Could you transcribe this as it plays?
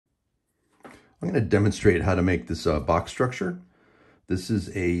I'm going to demonstrate how to make this box structure. This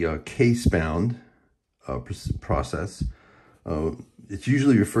is a case-bound process. It's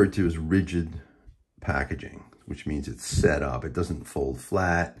usually referred to as rigid packaging, which means it's set up. It doesn't fold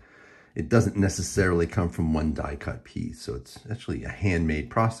flat. It doesn't necessarily come from one die-cut piece. So it's actually a handmade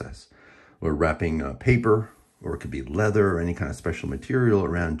process. We're wrapping paper, or it could be leather or any kind of special material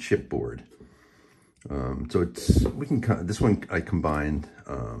around chipboard. So this one I combined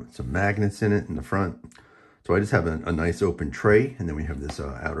some magnets in it in the front. So I just have a nice open tray, and then we have this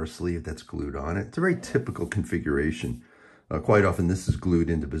outer sleeve that's glued on it. It's a very typical configuration. Quite often this is glued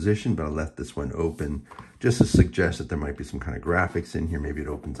into position, but I left this one open just to suggest that there might be some kind of graphics in here. Maybe it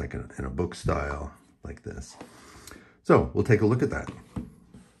opens like in a book style like this. So we'll take a look at that.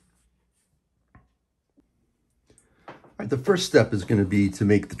 All right, the first step is going to be to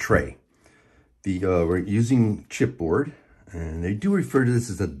make the tray. We're using chipboard, and they do refer to this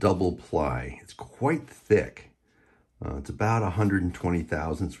as a double ply. It's quite thick. It's about 120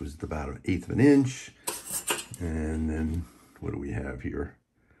 thousandths, which is about 1/8 of an inch. And then what do we have here?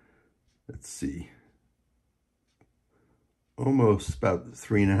 Let's see. Almost about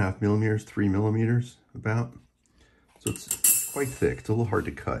 3.5 millimeters, 3 millimeters about. So it's quite thick. It's a little hard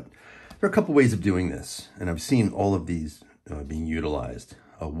to cut. There are a couple ways of doing this, and I've seen all of these being utilized.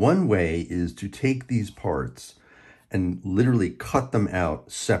 One way is to take these parts and literally cut them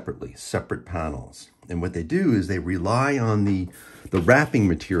out separately, separate panels. And what they do is they rely on the wrapping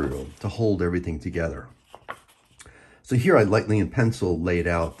material to hold everything together. So here I lightly in pencil laid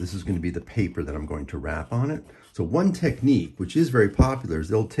out, this is going to be the paper that I'm going to wrap on it. So one technique, which is very popular, is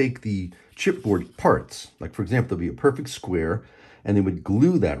they'll take the chipboard parts, like for example, there'll be a perfect square, and they would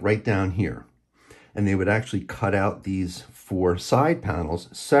glue that right down here. And they would actually cut out these 4 side panels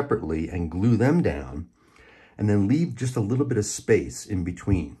separately and glue them down, and then leave just a little bit of space in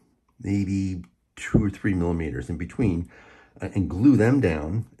between, maybe 2 or 3 millimeters in between, and glue them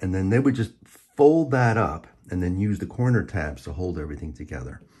down. And then they would just fold that up and then use the corner tabs to hold everything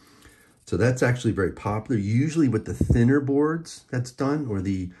together. So that's actually very popular, usually with the thinner boards that's done, or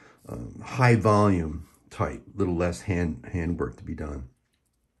the high volume type, little less handwork to be done.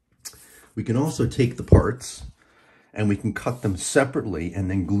 We can also take the parts and we can cut them separately and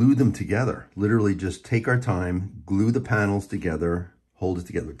then glue them together. Literally just take our time, glue the panels together, hold it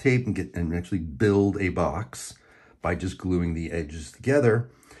together with tape, and actually build a box by just gluing the edges together,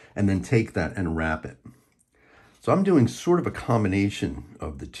 and then take that and wrap it. So I'm doing sort of a combination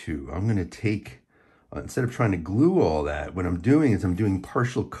of the two. I'm going to take, instead of trying to glue all that, what I'm doing is I'm doing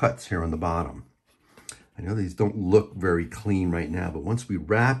partial cuts here on the bottom. I know these don't look very clean right now, but once we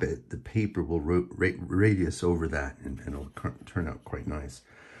wrap it, the paper will radius over that, and it'll turn out quite nice.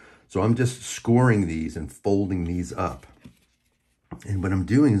 So I'm just scoring these and folding these up. And what I'm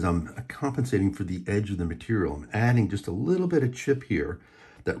doing is I'm compensating for the edge of the material. I'm adding just a little bit of chip here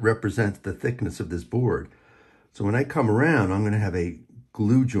that represents the thickness of this board. So when I come around, I'm going to have a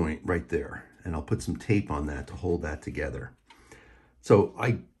glue joint right there, and I'll put some tape on that to hold that together. So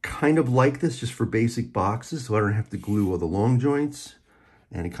I kind of like this just for basic boxes, so I don't have to glue all the long joints,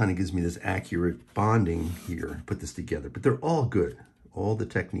 and it kind of gives me this accurate bonding here, put this together. But they're all good. All the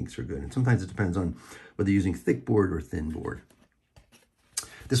techniques are good, and sometimes it depends on whether you're using thick board or thin board.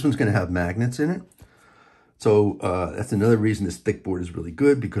 This one's going to have magnets in it. So that's another reason this thick board is really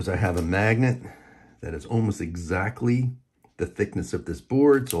good, because I have a magnet that is almost exactly the thickness of this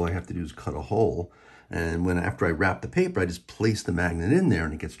board. So all I have to do is cut a hole. And after I wrap the paper, I just place the magnet in there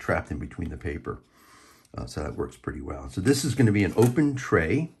and it gets trapped in between the paper. So that works pretty well. So this is going to be an open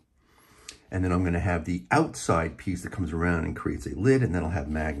tray. And then I'm going to have the outside piece that comes around and creates a lid, and then I'll have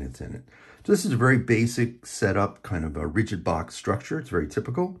magnets in it. So this is a very basic setup, kind of a rigid box structure. It's very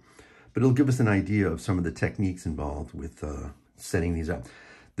typical, but it'll give us an idea of some of the techniques involved with setting these up.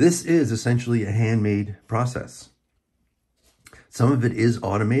 This is essentially a handmade process. Some of it is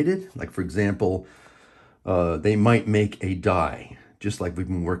automated. Like for example, they might make a die, just like we've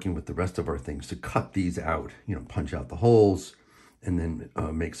been working with the rest of our things, to cut these out, you know, punch out the holes, and then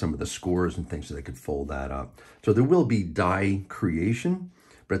make some of the scores and things so they could fold that up. So there will be die creation,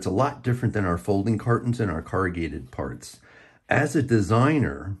 but it's a lot different than our folding cartons and our corrugated parts. As a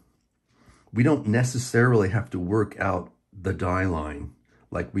designer, we don't necessarily have to work out the die line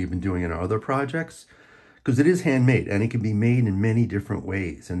like we've been doing in our other projects, because it is handmade and it can be made in many different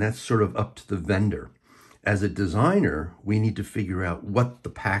ways, and that's sort of up to the vendor. As a designer, we need to figure out what the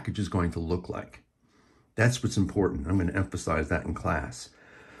package is going to look like. That's what's important. I'm going to emphasize that in class.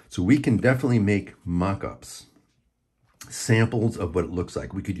 So we can definitely make mock-ups, samples of what it looks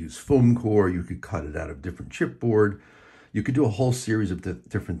like. We could use foam core. You could cut it out of different chipboard. You could do a whole series of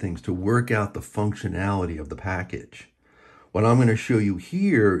different things to work out the functionality of the package. What I'm going to show you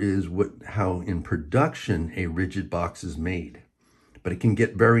here is how in production a rigid box is made. But it can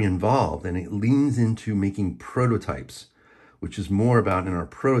get very involved, and it leans into making prototypes, which is more about in our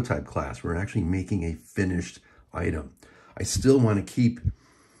prototype class. We're actually making a finished item. I still want to keep,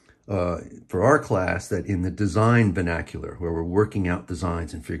 for our class, that in the design vernacular, where we're working out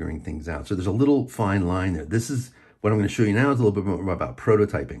designs and figuring things out. So there's a little fine line there. This is what I'm going to show you now is a little bit more about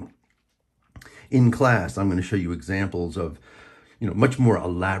prototyping. In class, I'm going to show you examples of much more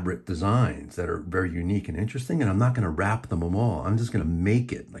elaborate designs that are very unique and interesting, and I'm not going to wrap them all. I'm just going to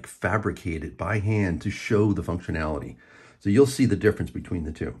make it, like fabricate it by hand to show the functionality. So you'll see the difference between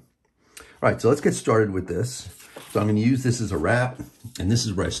the two. All right, so let's get started with this. So I'm going to use this as a wrap, and this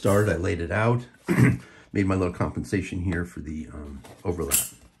is where I started. I laid it out, made my little compensation here for the overlap.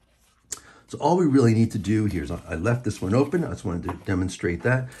 So all we really need to do here is I left this one open. I just wanted to demonstrate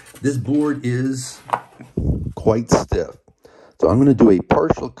that. This board is quite stiff. So I'm going to do a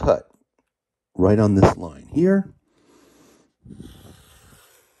partial cut right on this line here.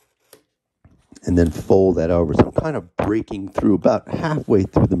 And then fold that over. So I'm kind of breaking through about halfway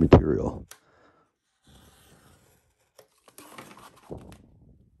through the material.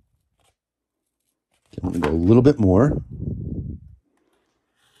 I'm going to go a little bit more.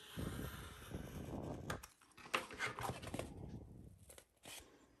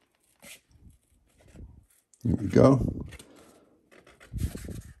 Here we go.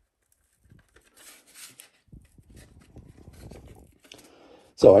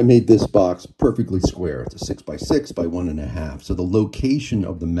 So I made this box perfectly square. It's a 6x6 by 1.5. So the location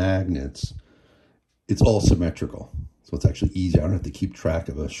of the magnets, it's all symmetrical. So it's actually easy. I don't have to keep track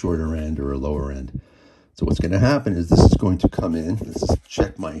of a shorter end or a lower end. So what's going to happen is this is going to come in. Let's just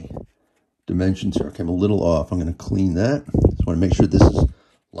check my dimensions here. Okay, I'm a little off. I'm going to clean that. Just want to make sure this is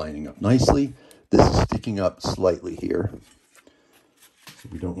lining up nicely. This is sticking up slightly here. So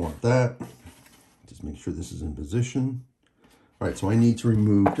we don't want that. Just make sure this is in position. All right, so I need to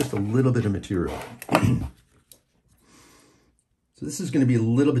remove just a little bit of material. So this is going to be a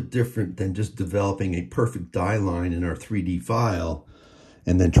little bit different than just developing a perfect die line in our 3D file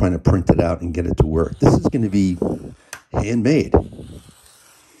and then trying to print it out and get it to work. This is going to be handmade.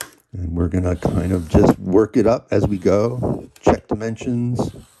 And we're going to kind of just work it up as we go, check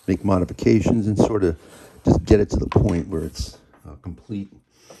dimensions, make modifications, and sort of just get it to the point where it's a complete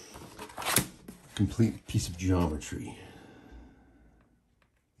piece of geometry.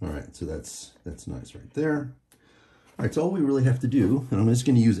 All right, so that's nice right there. All right, so all we really have to do, and I'm just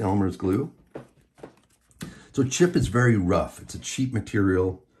going to use Elmer's glue. So chip is very rough. It's a cheap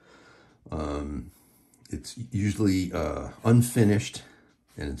material. It's usually unfinished,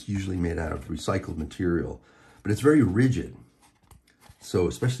 and it's usually made out of recycled material, but it's very rigid. So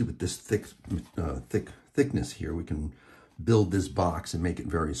especially with this thickness here, we can build this box and make it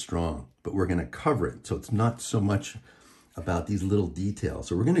very strong, but we're going to cover it. So it's not so much about these little details.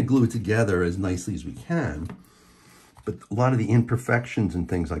 So we're going to glue it together as nicely as we can, but a lot of the imperfections and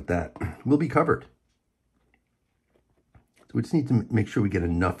things like that will be covered. So we just need to make sure we get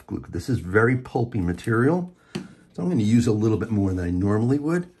enough glue. This is very pulpy material, so I'm going to use a little bit more than I normally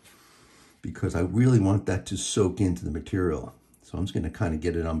would because I really want that to soak into the material. So I'm just going to kind of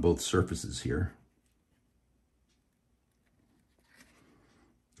get it on both surfaces here.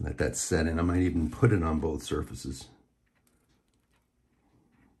 Let that set in. I might even put it on both surfaces.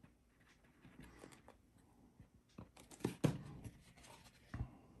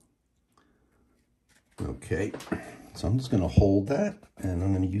 Okay, so I'm just going to hold that, and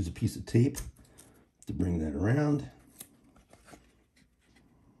I'm going to use a piece of tape to bring that around.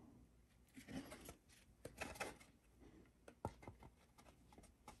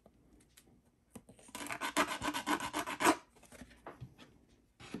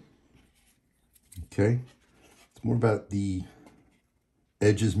 Okay, it's more about the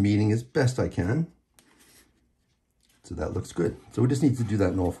edges meeting as best I can. So that looks good. So we just need to do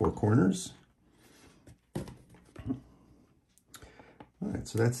that in all four corners. All right,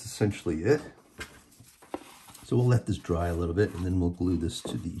 so that's essentially it. So we'll let this dry a little bit, and then we'll glue this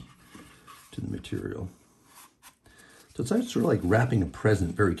to the material. So it's sort of like wrapping a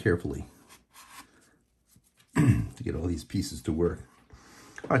present very carefully to get all these pieces to work.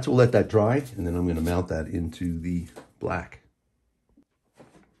 All right, so we'll let that dry, and then I'm going to mount that into the black.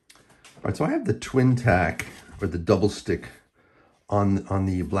 All right, so I have the twin tack or the double stick on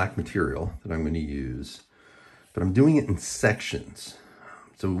the black material that I'm going to use, but I'm doing it in sections.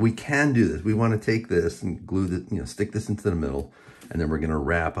 So we can do this. We want to take this and glue the, stick this into the middle, and then we're going to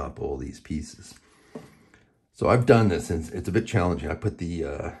wrap up all these pieces. So I've done this, and it's a bit challenging. I put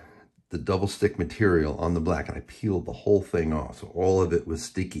the double stick material on the black, and I peeled the whole thing off. So all of it was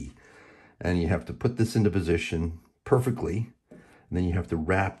sticky. And you have to put this into position perfectly, and then you have to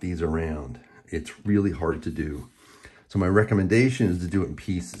wrap these around. It's really hard to do. So my recommendation is to do it in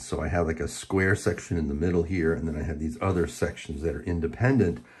pieces. So I have like a square section in the middle here, and then I have these other sections that are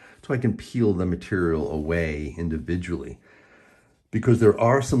independent, so I can peel the material away individually. Because there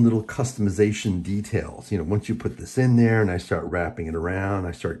are some little customization details. You know, once you put this in there and I start wrapping it around,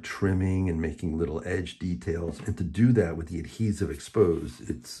 I start trimming and making little edge details. And to do that with the adhesive exposed,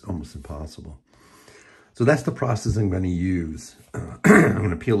 it's almost impossible. So that's the process I'm going to use. I'm going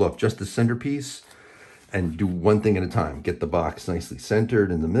to peel off just the centerpiece and do one thing at a time. Get the box nicely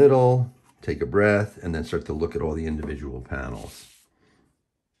centered in the middle, take a breath, and then start to look at all the individual panels.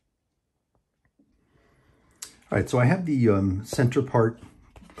 All right, so I have the center part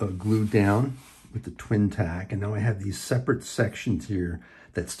glued down with the twin tack, and now I have these separate sections here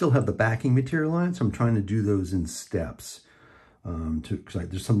that still have the backing material on it, so I'm trying to do those in steps. Because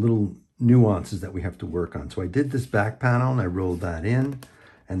there's some little nuances that we have to work on. So I did this back panel, and I rolled that in,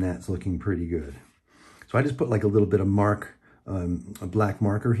 and that's looking pretty good. So I just put like a little bit of a black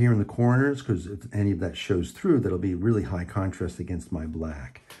marker here in the corners, because if any of that shows through, that'll be really high contrast against my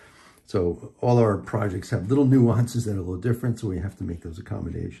black. So all our projects have little nuances that are a little different, so we have to make those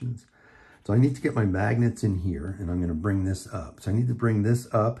accommodations. So I need to get my magnets in here, and I'm going to bring this up. So I need to bring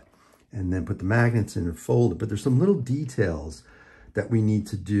this up and then put the magnets in and fold it. But there's some little details that we need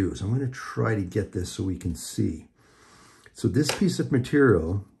to do. So I'm going to try to get this so we can see. So this piece of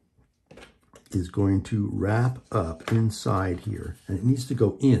material is going to wrap up inside here, and it needs to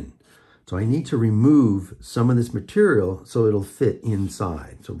go in. So I need to remove some of this material so it'll fit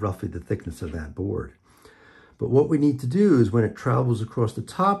inside, so roughly the thickness of that board. But what we need to do is when it travels across the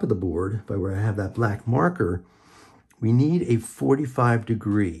top of the board, by where I have that black marker, we need a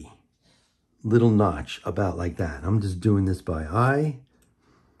 45-degree little notch about like that. I'm just doing this by eye,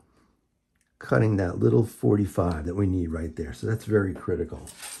 cutting that little 45 that we need right there. So that's very critical.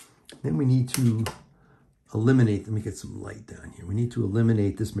 Then we need to eliminate, let me get some light down here. We need to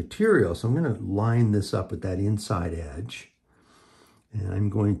eliminate this material. So I'm going to line this up with that inside edge. And I'm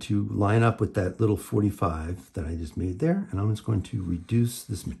going to line up with that little 45 that I just made there. And I'm just going to reduce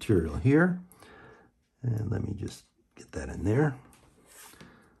this material here. And let me just get that in there.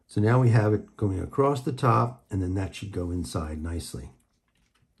 So now we have it going across the top, and then that should go inside nicely.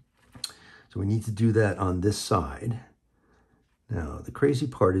 So we need to do that on this side. Now, the crazy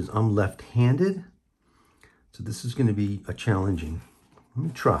part is I'm left-handed. So this is going to be a challenging. Let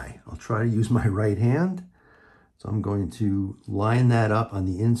me try. I'll try to use my right hand. So I'm going to line that up on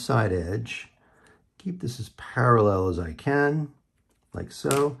the inside edge. Keep this as parallel as I can, like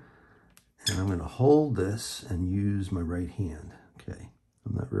so. And I'm going to hold this and use my right hand. Okay.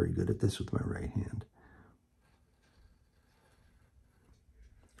 I'm not very good at this with my right hand.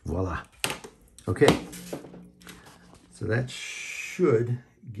 Voila. Okay. So that should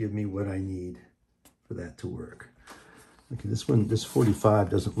give me what I need for that to work. Okay, this 45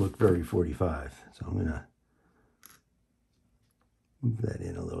 doesn't look very 45. So I'm gonna move that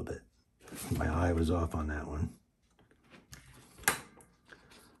in a little bit. My eye was off on that one.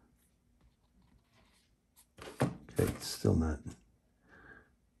 Okay, it's still not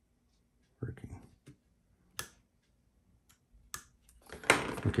working.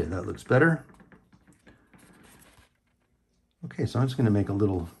 Okay, that looks better. Okay, so I'm just gonna make a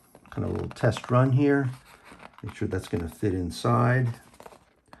little test run here. Make sure that's gonna fit inside.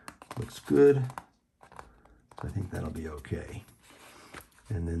 Looks good. So I think that'll be okay.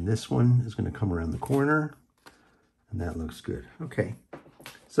 And then this one is gonna come around the corner, and that looks good. Okay,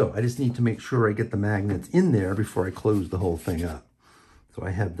 so I just need to make sure I get the magnets in there before I close the whole thing up. So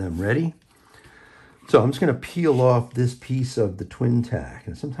I have them ready. So I'm just gonna peel off this piece of the twin tack,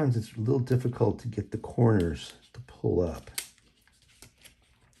 and sometimes it's a little difficult to get the corners to pull up.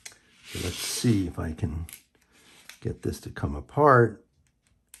 So let's see if I can get this to come apart.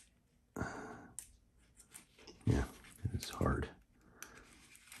 Yeah, it's hard.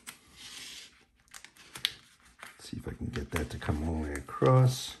 Let's see if I can get that to come all the way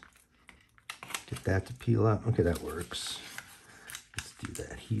across. Get that to peel out. Okay, that works. Let's do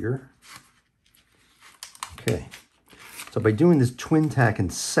that here. Okay. So by doing this twin tack in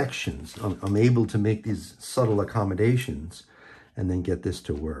sections, I'm able to make these subtle accommodations and then get this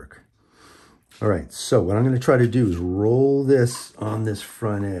to work. All right, so what I'm going to try to do is roll this on this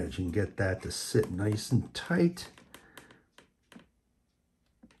front edge and get that to sit nice and tight,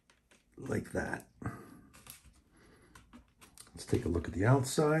 like that. Let's take a look at the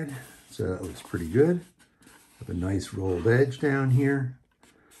outside. So that looks pretty good. Have a nice rolled edge down here.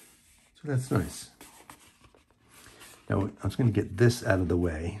 So that's nice. Now I'm just going to get this out of the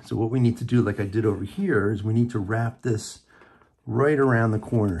way. So what we need to do, like I did over here, is we need to wrap this right around the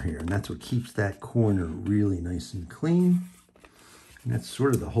corner here. And that's what keeps that corner really nice and clean. And that's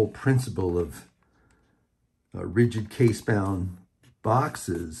sort of the whole principle of rigid case-bound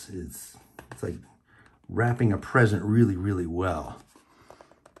boxes. It's like wrapping a present really, really well.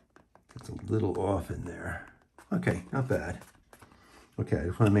 It's a little off in there. Okay, not bad. Okay, I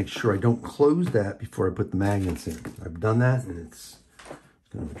just want to make sure I don't close that before I put the magnets in. I've done that and it's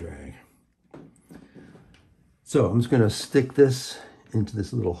kind of a drag. So I'm just going to stick this into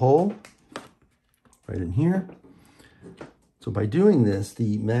this little hole right in here. So by doing this,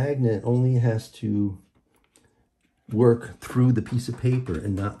 the magnet only has to work through the piece of paper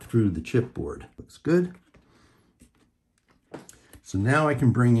and not through the chipboard. Looks good. So now I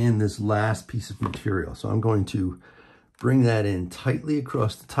can bring in this last piece of material. So I'm going to bring that in tightly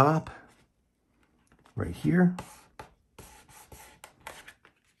across the top, right here.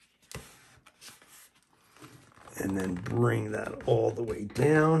 And then bring that all the way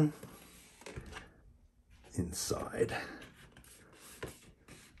down inside.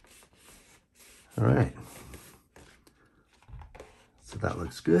 All right. So that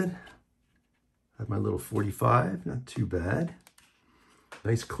looks good. I have my little 45, not too bad.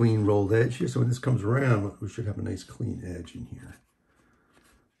 Nice clean rolled edge here. So when this comes around, we should have a nice clean edge in here.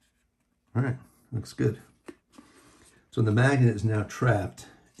 All right, looks good. So the magnet is now trapped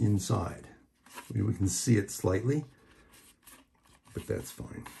inside. We can see it slightly, but that's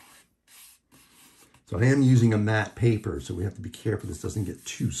fine. So I am using a matte paper, so we have to be careful this doesn't get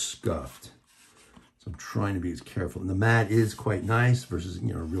too scuffed. So I'm trying to be as careful. And the matte is quite nice versus,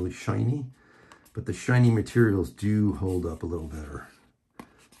 you know, really shiny, but the shiny materials do hold up a little better.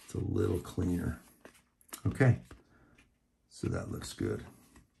 It's a little cleaner. Okay, so that looks good.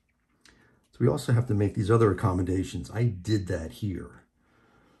 So we also have to make these other accommodations. I did that here.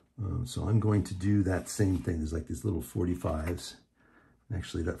 So I'm going to do that same thing. There's like these little 45s.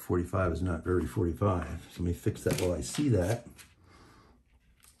 Actually, that 45 is not very 45. So let me fix that while I see that.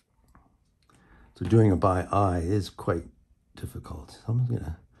 So doing a by eye is quite difficult. So I'm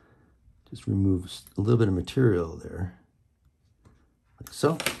gonna just remove a little bit of material there, like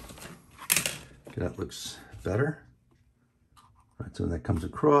so. Okay, that looks better. All right, so when that comes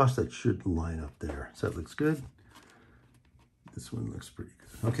across, that should line up there. So that looks good. This one looks pretty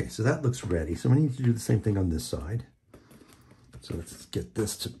good. Okay, so that looks ready. So we need to do the same thing on this side. So let's get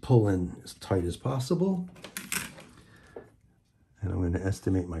this to pull in as tight as possible. And I'm going to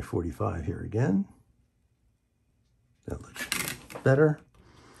estimate my 45 here again. That looks better.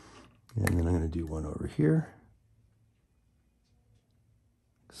 And then I'm going to do one over here.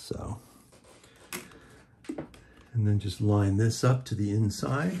 So. And then just line this up to the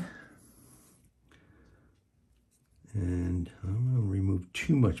inside. And I'm going to remove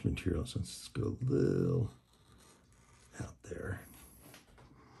too much material, so let's go a little out there.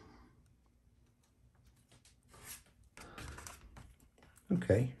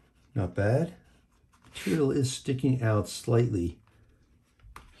 Okay, not bad. Material is sticking out slightly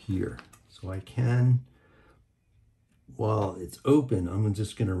here, so I can, while it's open, I'm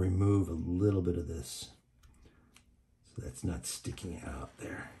just going to remove a little bit of this so that's not sticking out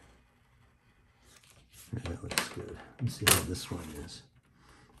there. That looks good. Let's see how this one is.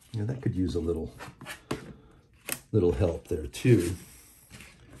 Yeah, that could use a little help there too.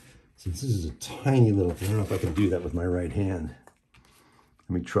 Since this is a tiny little thing, I don't know if I can do that with my right hand.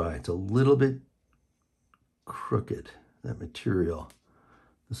 Let me try. It's a little bit crooked, that material.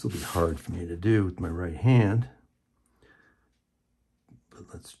 This will be hard for me to do with my right hand, but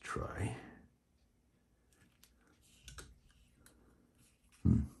let's try.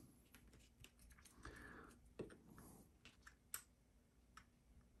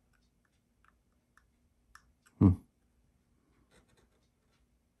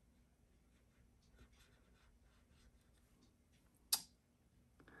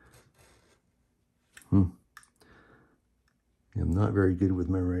 I'm not very good with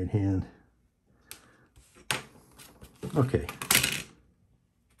my right hand. Okay.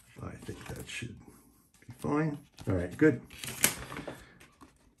 I think that should be fine. All right, good.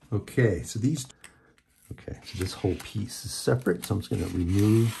 Okay, so these, okay, so this whole piece is separate. So I'm just gonna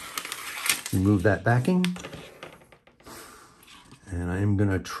remove that backing. And I am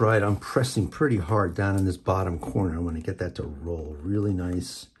gonna try it. I'm pressing pretty hard down in this bottom corner. I wanna get that to roll really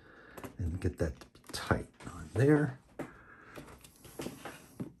nice and get that to be tight on there.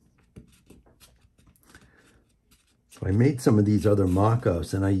 So I made some of these other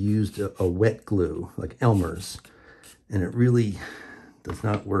mock-ups and I used a wet glue, like Elmer's, and it really does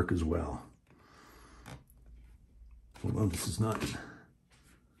not work as well. Although this is not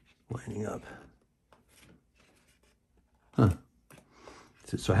lining up. Huh.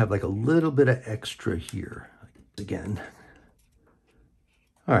 So I have like a little bit of extra here. Again.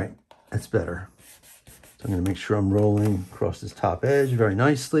 All right, that's better. So I'm gonna make sure I'm rolling across this top edge very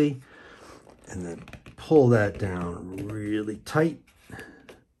nicely, and then pull that down really tight.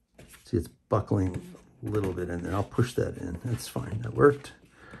 See, it's buckling a little bit in there. I'll push that in. That's fine. That worked.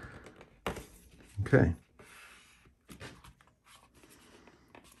 Okay.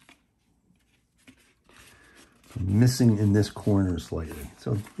 I'm missing in this corner slightly.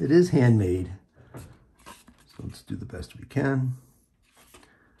 So it is handmade. So let's do the best we can.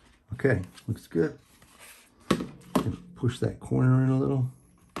 Okay, looks good. And push that corner in a little.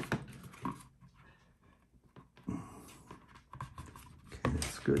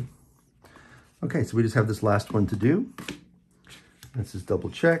 That's good. Okay, so we just have this last one to do. Let's just double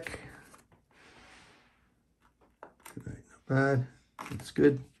check. All right, not bad. That's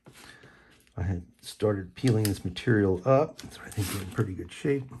good. I had started peeling this material up, so I think we're in pretty good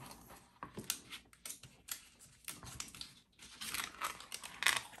shape.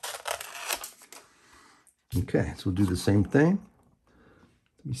 Okay, so we'll do the same thing.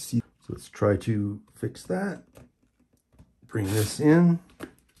 Let me see. So let's try to fix that. Bring this in.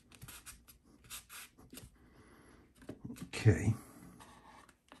 Okay.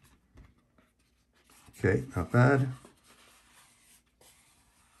 Okay, not bad.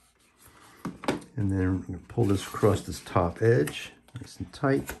 And then I'm going to pull this across this top edge, nice and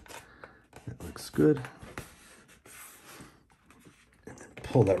tight. That looks good. And then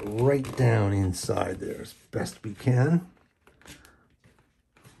pull that right down inside there as best we can.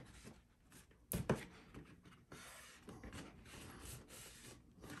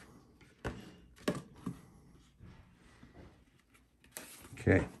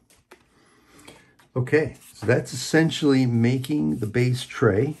 Okay. Okay, so that's essentially making the base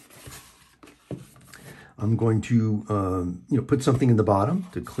tray. I'm going to, put something in the bottom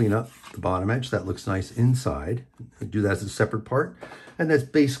to clean up the bottom edge. That looks nice inside. I do that as a separate part. And that's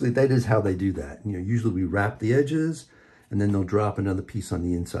basically, that is how they do that. Usually we wrap the edges and then they'll drop another piece on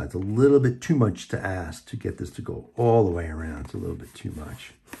the inside. It's a little bit too much to ask to get this to go all the way around. It's a little bit too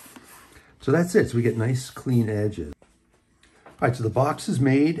much. So that's it. So we get nice clean edges. All right, so the box is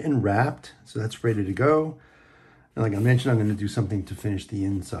made and wrapped. So that's ready to go. And like I mentioned, I'm going to do something to finish the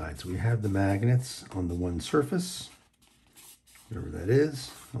inside. So we have the magnets on the one surface, whatever that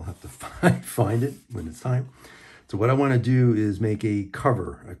is. I'll have to find it when it's time. So what I want to do is make a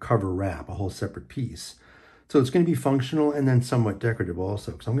cover wrap, a whole separate piece. So it's going to be functional and then somewhat decorative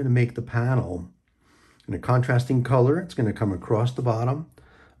also. So I'm going to make the panel in a contrasting color. It's going to come across the bottom,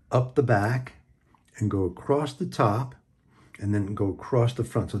 up the back, and go across the top, and then go across the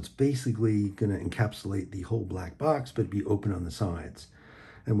front. So it's basically going to encapsulate the whole black box, but be open on the sides.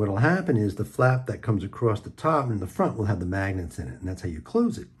 And what'll happen is the flap that comes across the top and the front will have the magnets in it, and that's how you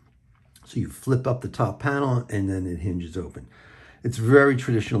close it. So you flip up the top panel and then it hinges open. It's very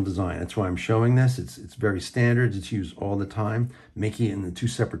traditional design. That's why I'm showing this. It's very standard. It's used all the time. Making it in the two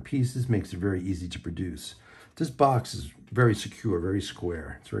separate pieces makes it very easy to produce. This box is very secure, very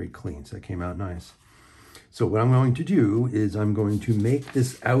square. It's very clean, so that came out nice. So what I'm going to do is I'm going to make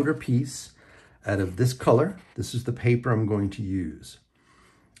this outer piece out of this color. This is the paper I'm going to use.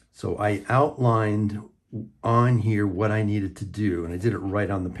 So I outlined on here what I needed to do, and I did it right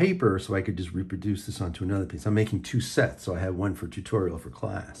on the paper so I could just reproduce this onto another piece. I'm making two sets, so I have one for tutorial for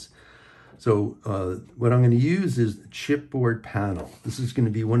class. So what I'm going to use is the chipboard panel. This is going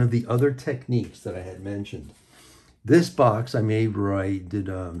to be one of the other techniques that I had mentioned. This box I made where I did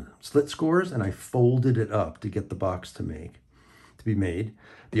slit scores and I folded it up to get the box to be made.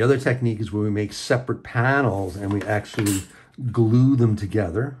 The other technique is where we make separate panels and we actually glue them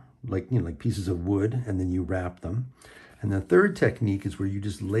together like pieces of wood, and then you wrap them. And the third technique is where you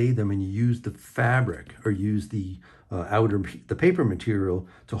just lay them and you use the fabric or use the the paper material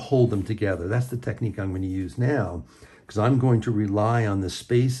to hold them together. That's the technique I'm going to use now, because I'm going to rely on the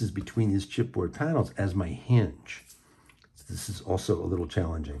spaces between these chipboard panels as my hinge. This is also a little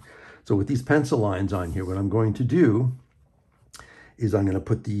challenging. So with these pencil lines on here, what I'm going to do is I'm going to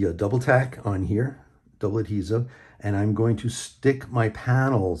put the double tack on here, double adhesive, and I'm going to stick my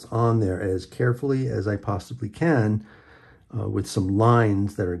panels on there as carefully as I possibly can with some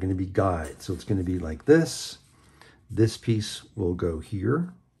lines that are going to be guides. So it's going to be like this. This piece will go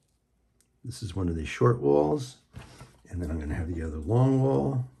here. This is one of the short walls. And then I'm going to have the other long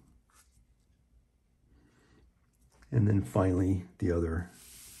wall. And then finally the other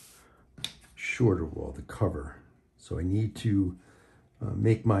shorter wall, the cover. So I need to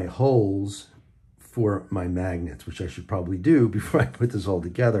make my holes for my magnets, which I should probably do before I put this all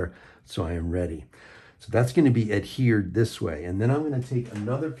together so I am ready. So that's going to be adhered this way. And then I'm going to take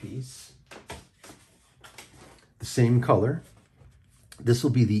another piece, the same color. This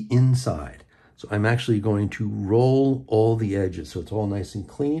will be the inside. So I'm actually going to roll all the edges so it's all nice and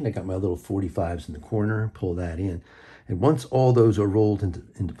clean. I got my little 45s in the corner, pull that in. And once all those are rolled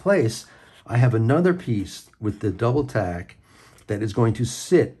into place, I have another piece with the double tack that is going to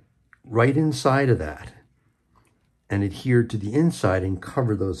sit right inside of that and adhere to the inside and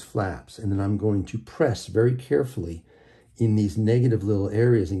cover those flaps. And then I'm going to press very carefully in these negative little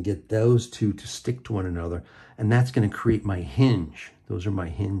areas and get those two to stick to one another. And that's going to create my hinge. Those are my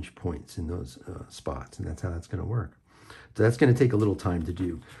hinge points in those spots, and that's how that's going to work. So that's going to take a little time to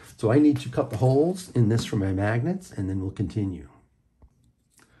do. So I need to cut the holes in this for my magnets, and then we'll continue.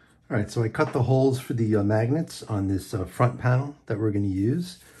 All right, so I cut the holes for the magnets on this front panel that we're going to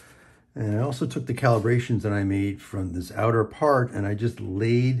use. And I also took the calibrations that I made from this outer part, and I just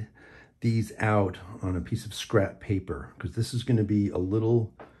laid these out on a piece of scrap paper, because this is going to be a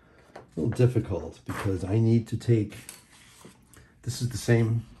little difficult, because I need to take, this is the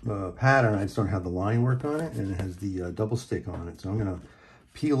same pattern, I just don't have the line work on it, and it has the double stick on it. So I'm going to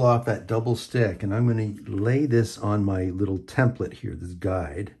peel off that double stick, and I'm going to lay this on my little template here, this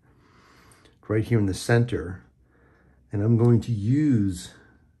guide, right here in the center. And I'm going to use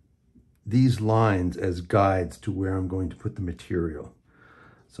these lines as guides to where I'm going to put the material.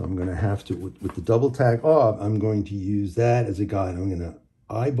 So I'm going to have to, with the double tack off, I'm going to use that as a guide. I'm going to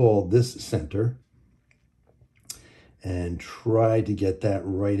eyeball this center and try to get that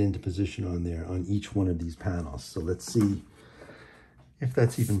right into position on there on each one of these panels. So let's see if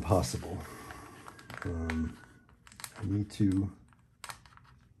that's even possible. I need to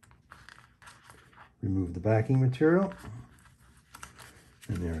remove the backing material,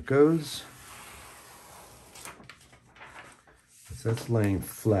 and there it goes. So that's laying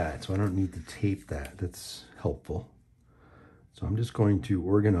flat, so I don't need to tape that. That's helpful. So I'm just going to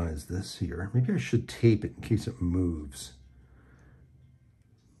organize this here. Maybe I should tape it in case it moves.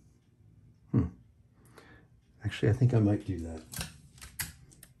 Actually, I think I might do that.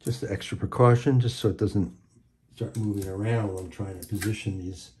 Just the extra precaution, just so it doesn't start moving around while I'm trying to position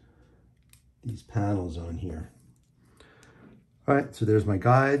these panels on here. All right, so there's my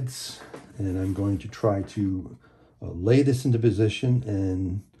guides, and I'm going to try to lay this into position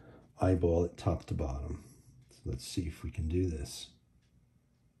and eyeball it top to bottom. So let's see if we can do this.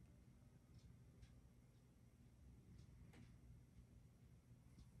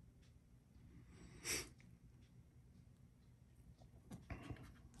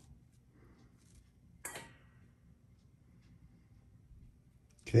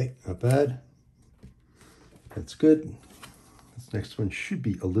 Okay, not bad. That's good. This next one should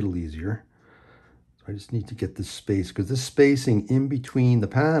be a little easier. So I just need to get this space, because this spacing in between the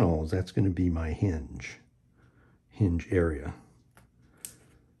panels, that's going to be my hinge area.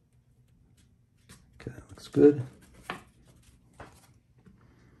 Okay, that looks good.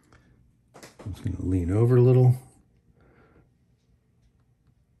 I'm just going to lean over a little.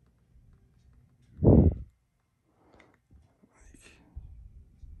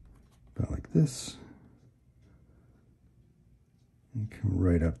 About like this. And come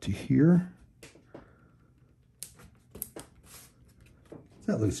right up to here.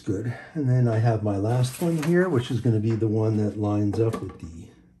 That looks good. And then I have my last one here, which is going to be the one that lines up with the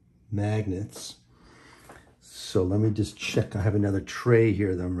magnets. So let me just check. I have another tray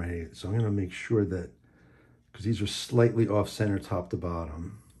here that I'm ready. So I'm going to make sure that, because these are slightly off center top to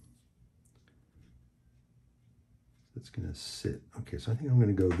bottom. It's going to sit. Okay, so I think I'm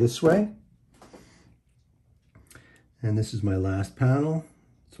going to go this way. And this is my last panel.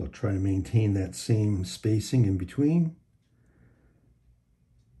 So I'll try to maintain that same spacing in between.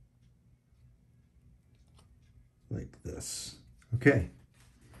 Like this. Okay.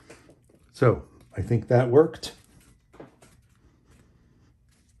 So I think that worked.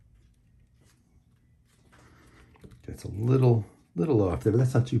 It's a little off there, but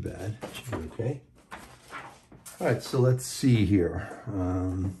that's not too bad. It should be okay. All right, so let's see here.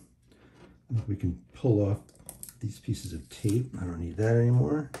 We can pull off these pieces of tape. I don't need that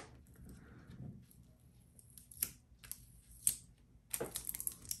anymore.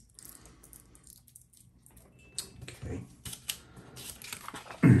 Okay.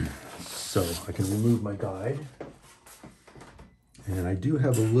 So I can remove my guide. And I do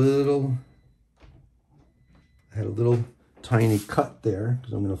have a little, I had a little tiny cut there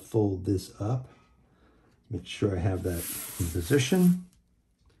because I'm going to fold this up. Make sure I have that in position.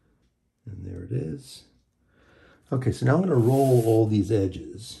 And there it is. Okay, so now I'm going to roll all these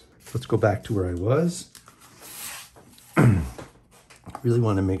edges. Let's go back to where I was. Really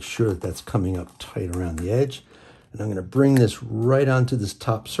want to make sure that that's coming up tight around the edge. And I'm going to bring this right onto this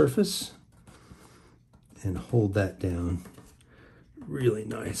top surface and hold that down really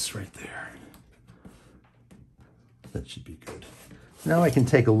nice right there. That should be good. Now I can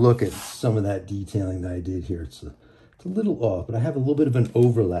take a look at some of that detailing that I did here. It's a little off, but I have a little bit of an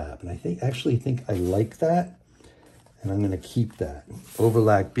overlap, and I actually think I like that, and I'm going to keep that.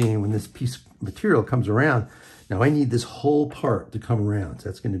 Overlap being when this piece of material comes around. Now I need this whole part to come around, so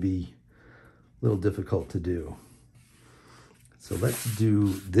that's going to be a little difficult to do. So let's do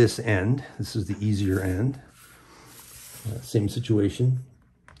this end. This is the easier end. Same situation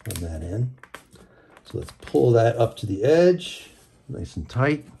on that end. So let's pull that up to the edge, nice and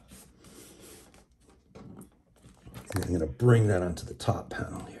tight. And I'm going to bring that onto the top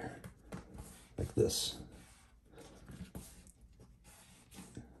panel here, like this.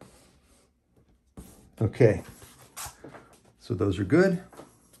 Okay, so those are good.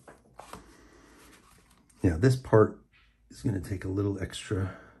 Now this part is going to take a little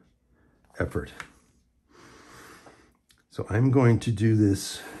extra effort. So I'm going to do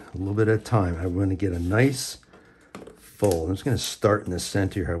this a little bit at a time. I want to get a nice fold. I'm just going to start in the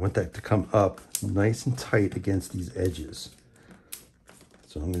center here. I want that to come up nice and tight against these edges.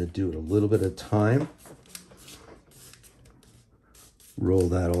 So I'm going to do it a little bit at a time. Roll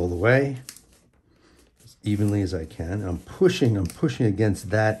that all the way as evenly as I can. I'm pushing against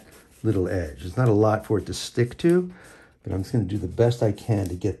that little edge. There's not a lot for it to stick to, but I'm just going to do the best I can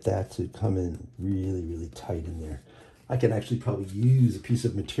to get that to come in really, really tight in there. I can actually probably use a piece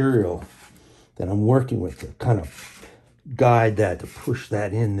of material that I'm working with to kind of guide that, to push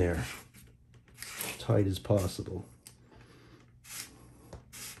that in there as tight as possible.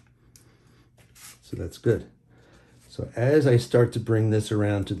 So that's good. So as I start to bring this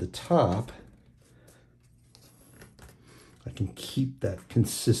around to the top, I can keep that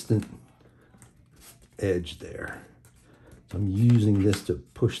consistent edge there. So I'm using this to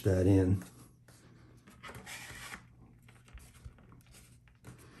push that in.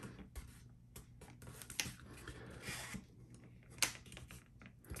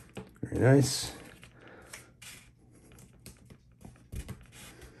 Very nice.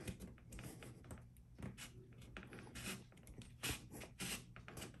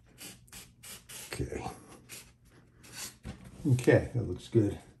 Okay, that looks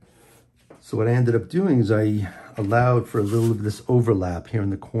good. So what I ended up doing is I allowed for a little of this overlap here in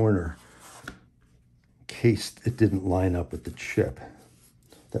the corner in case it didn't line up with the chip.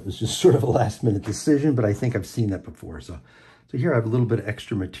 That was just sort of a last minute decision, but I think I've seen that before. So here I have a little bit of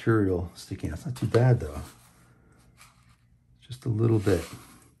extra material sticking out. It's not too bad though. Just a little bit.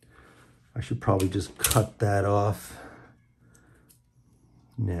 I should probably just cut that off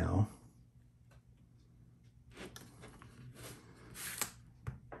now.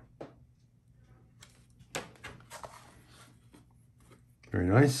 Very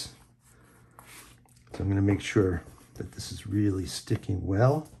nice. So I'm going to make sure that this is really sticking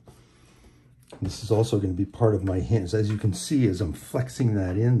well. This is also going to be part of my hinge. As you can see, as I'm flexing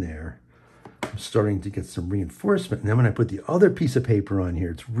that in there, I'm starting to get some reinforcement. And then when I put the other piece of paper on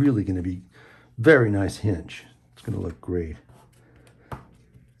here, it's really going to be very nice hinge. It's going to look great.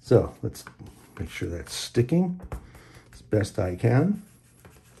 So let's make sure that's sticking as best I can.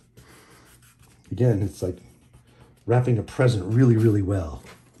 Again, it's like wrapping a present really, really well.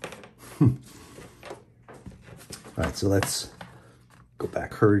 All right, so let's go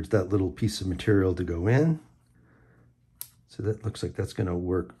back, encourage that little piece of material to go in. So that looks like that's gonna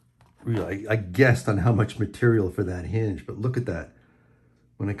work really. I guessed on how much material for that hinge, but look at that.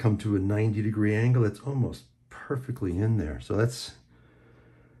 When I come to a 90-degree angle, it's almost perfectly in there. So that's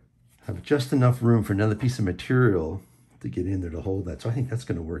have just enough room for another piece of material to get in there to hold that. So I think that's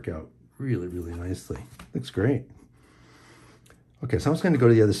gonna work out really, really nicely. Looks great. Okay, so I'm just going to go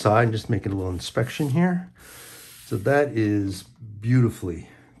to the other side and just make it a little inspection here. So that is beautifully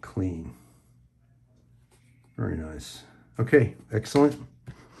clean. Very nice. Okay, excellent.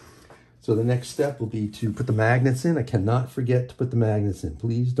 So the next step will be to put the magnets in. I cannot forget to put the magnets in.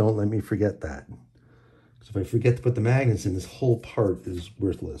 Please don't let me forget that. Because if I forget to put the magnets in, this whole part is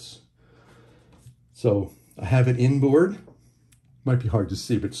worthless. So I have it inboard. Might be hard to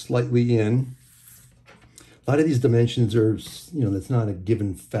see, but slightly in. A lot of these dimensions are, that's not a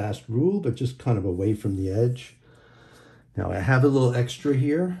given fast rule, but just kind of away from the edge. Now I have a little extra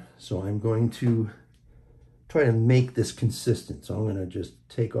here, so I'm going to try to make this consistent. So I'm going to just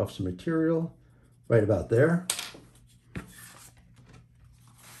take off some material right about there.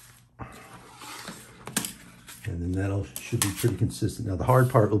 And then that'll should be pretty consistent. Now the hard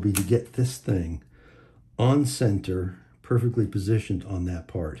part will be to get this thing on center, perfectly positioned on that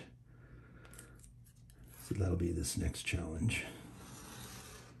part. So that'll be this next challenge.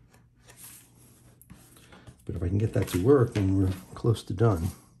 But if I can get that to work, then we're close to done.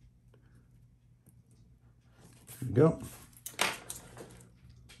 There we go.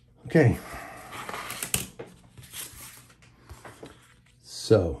 Okay.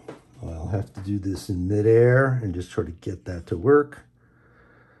 So I'll have to do this in midair and just try to get that to work.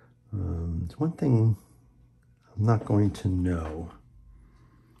 It's one thing I'm not going to know.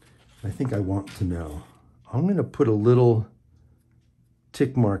 I think I want to know. I'm going to put a little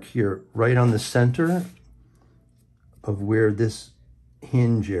tick mark here right on the center of where this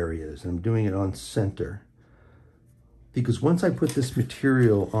hinge area is. I'm doing it on center because once I put this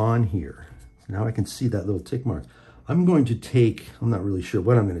material on here, now I can see that little tick mark. I'm going to take, I'm not really sure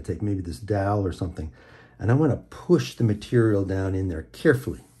what I'm going to take, maybe this dowel or something, and I'm going to push the material down in there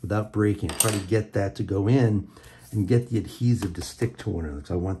carefully without breaking, try to get that to go in and get the adhesive to stick to one another.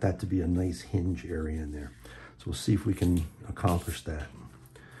 So I want that to be a nice hinge area in there. So we'll see if we can accomplish that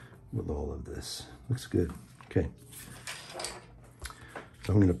with all of this. Looks good. Okay.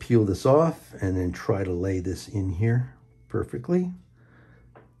 So I'm going to peel this off and then try to lay this in here perfectly.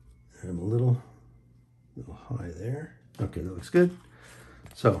 I'm a little high there. Okay, that looks good.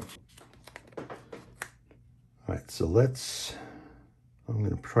 So, all right, so I'm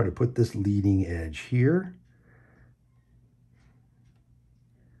going to try to put this leading edge here.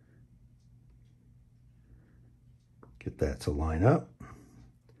 Get that to line up.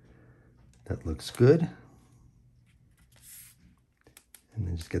 That looks good. And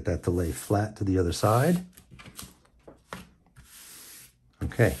then just get that to lay flat to the other side.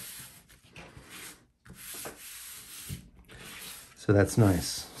 Okay. So that's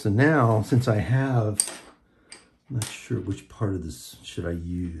nice. So now, since I have, I'm not sure which part of this should I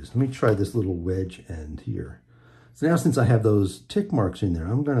use. Let me try this little wedge end here. So now since I have those tick marks in there,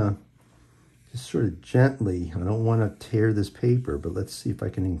 I'm gonna just sort of gently, I don't wanna tear this paper, but let's see if I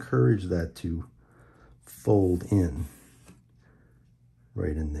can encourage that to fold in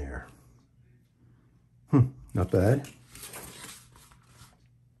right in there. Not bad.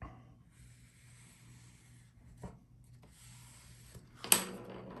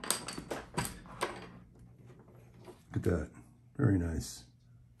 Look at that, very nice.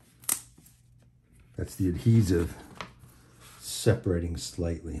 That's the adhesive separating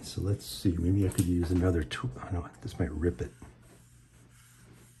slightly. So let's see, maybe I could use another tool. Oh no, this might rip it.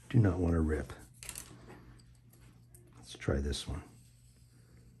 Do not want to rip. Let's try this one.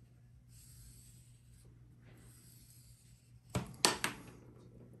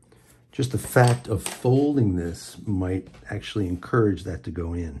 Just the fact of folding this might actually encourage that to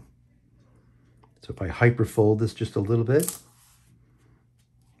go in. So if I hyperfold this just a little bit,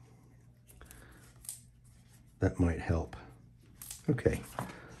 that might help. Okay.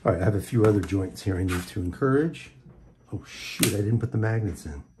 All right, I have a few other joints here I need to encourage. Oh shoot, I didn't put the magnets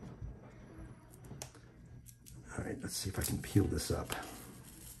in. All right, let's see if I can peel this up.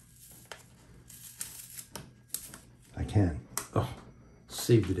 I can. Oh,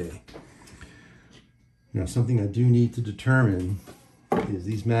 save the day. Now, something I do need to determine is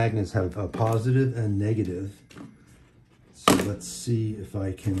these magnets have a positive and negative. So let's see if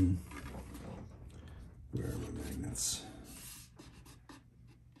I can, where are my magnets?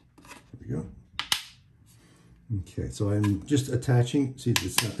 There we go. Okay, so I'm just attaching, see,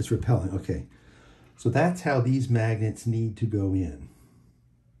 it's repelling, okay. So that's how these magnets need to go in.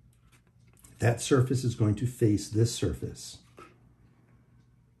 That surface is going to face this surface,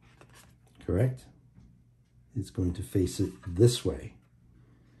 correct? It's going to face it this way.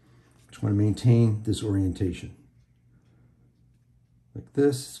 Just want to maintain this orientation. Like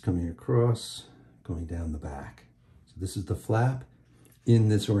this, it's coming across, going down the back. So this is the flap in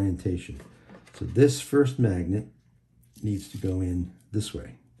this orientation. So this first magnet needs to go in this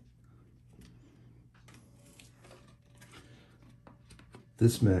way.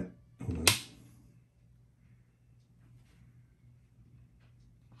 This hold on.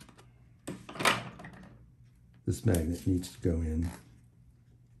 This magnet needs to go in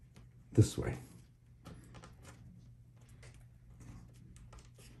this way.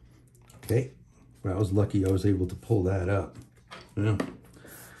 Okay, well, I was lucky I was able to pull that up. Yeah.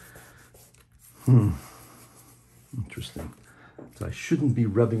 Interesting. So I shouldn't be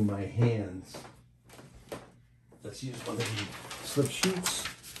rubbing my hands. Let's use one of the slip sheets,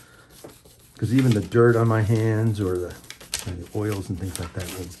 because even the dirt on my hands or the oils and things like that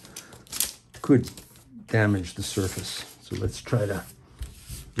will could damage the surface. So let's try to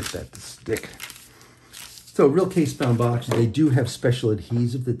get that to stick. So real case-bound boxes, they do have special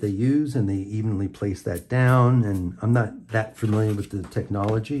adhesive that they use, and they evenly place that down. And I'm not that familiar with the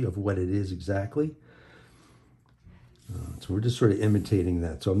technology of what it is exactly. So we're just sort of imitating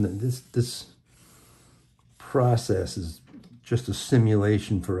that. So this process is just a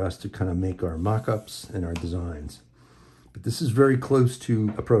simulation for us to kind of make our mock-ups and our designs. But this is very close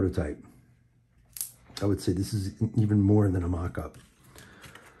to a prototype. I would say this is even more than a mock-up.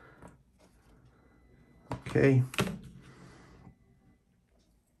 Okay.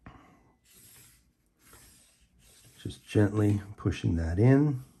 Just gently pushing that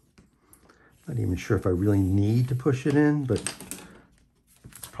in. Not even sure if I really need to push it in, but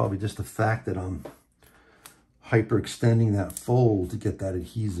it's probably just the fact that I'm hyperextending that fold to get that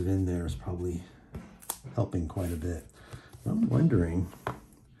adhesive in there is probably helping quite a bit. I'm wondering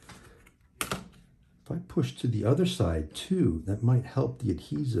if I push to the other side too, that might help the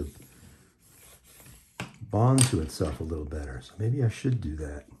adhesive bond to itself a little better. So maybe I should do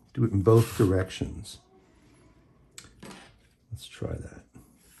that. Do it in both directions. Let's try that.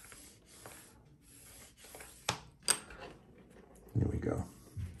 There we go.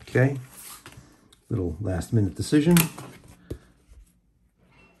 Okay. Little last minute decision.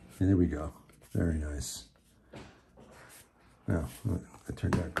 And there we go. Very nice. Now, that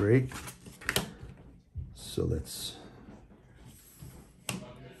turned out great. So let's do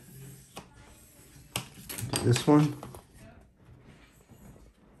this one.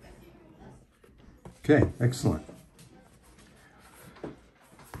 Okay, excellent.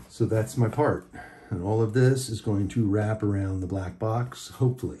 So that's my part. And all of this is going to wrap around the black box,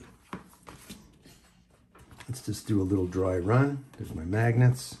 hopefully. Let's just do a little dry run. There's my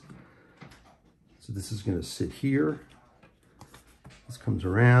magnets. So this is going to sit here. This comes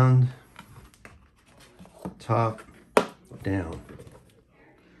around, top, down.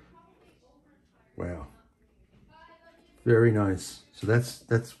 Wow. Very nice. So that's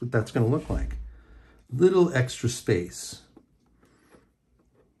what that's going to look like. Little extra space.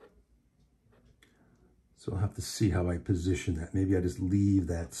 So I'll have to see how I position that. Maybe I just leave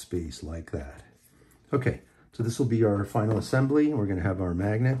that space like that. Okay, so this will be our final assembly. We're going to have our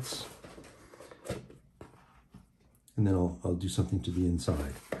magnets. And then I'll do something to the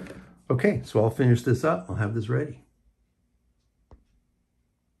inside. Okay, so I'll finish this up. I'll have this ready.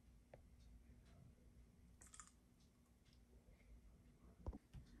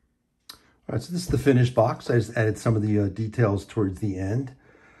 All right, so this is the finished box. I just added some of the details towards the end.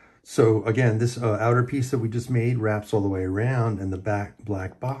 So again, this outer piece that we just made wraps all the way around, and the back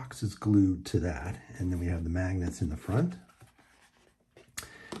black box is glued to that. And then we have the magnets in the front.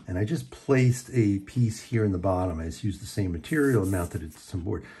 And I just placed a piece here in the bottom. I just used the same material and mounted it to some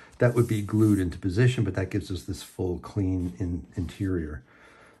board. That would be glued into position, but that gives us this full, clean interior.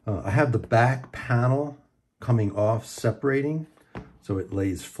 I have the back panel coming off, separating, so it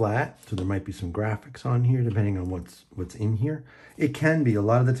lays flat. So there might be some graphics on here, depending on what's in here. It can be. A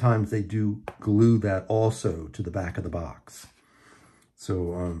lot of the times they do glue that also to the back of the box.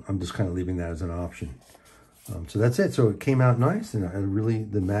 So I'm just kind of leaving that as an option. So that's it. So it came out nice, and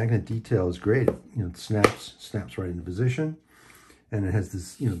the magnet detail is great. It snaps right into position, and it has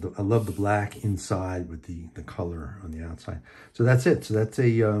this. I love the black inside with the color on the outside. So that's it. So that's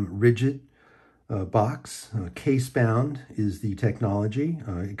a rigid box. Case bound is the technology.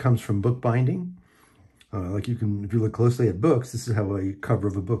 It comes from bookbinding. If you look closely at books, this is how a cover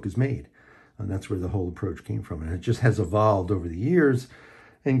of a book is made, and that's where the whole approach came from. And it just has evolved over the years.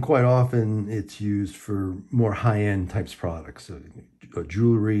 And quite often it's used for more high-end types of products, so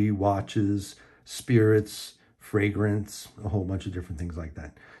jewelry, watches, spirits, fragrance, a whole bunch of different things like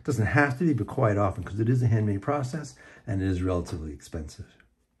that. It doesn't have to be, but quite often, because it is a handmade process and it is relatively expensive.